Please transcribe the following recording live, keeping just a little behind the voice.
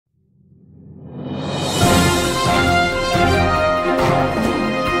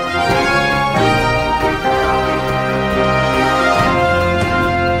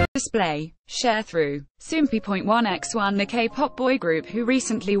display. Sharethrough. Soompi.1x1 The K-pop boy group who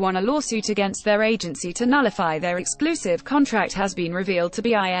recently won a lawsuit against their agency to nullify their exclusive contract has been revealed to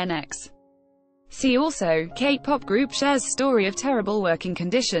be INX. See also, K-pop group shares story of terrible working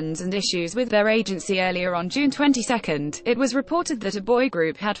conditions and issues with their agency. Earlier on June 22, it was reported that a boy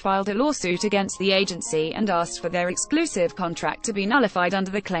group had filed a lawsuit against the agency and asked for their exclusive contract to be nullified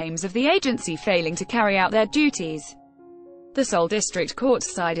under the claims of the agency failing to carry out their duties. The Seoul District Court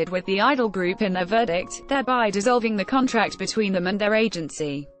sided with the idol group in their verdict, thereby dissolving the contract between them and their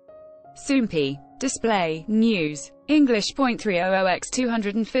agency. Soompi. Display. News.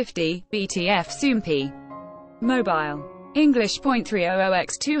 English.300x250, BTF Soompi. Mobile.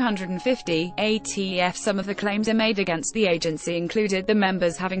 English.300x250, ATF. Some of the claims are made against the agency included the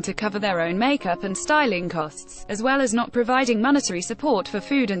members having to cover their own makeup and styling costs, as well as not providing monetary support for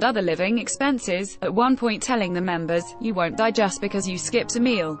food and other living expenses, at one point telling the members, "You won't die just because you skipped a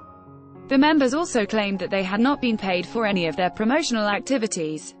meal." The members also claimed that they had not been paid for any of their promotional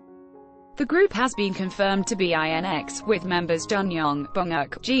activities. The group has been confirmed to be INX, with members Junyoung,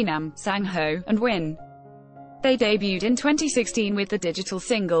 Bonguk, Jinam, Sangho, and Win. They debuted in 2016 with the digital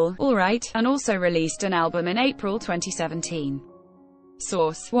single, Alright, and also released an album in April 2017.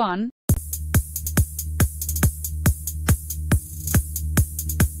 Source 1.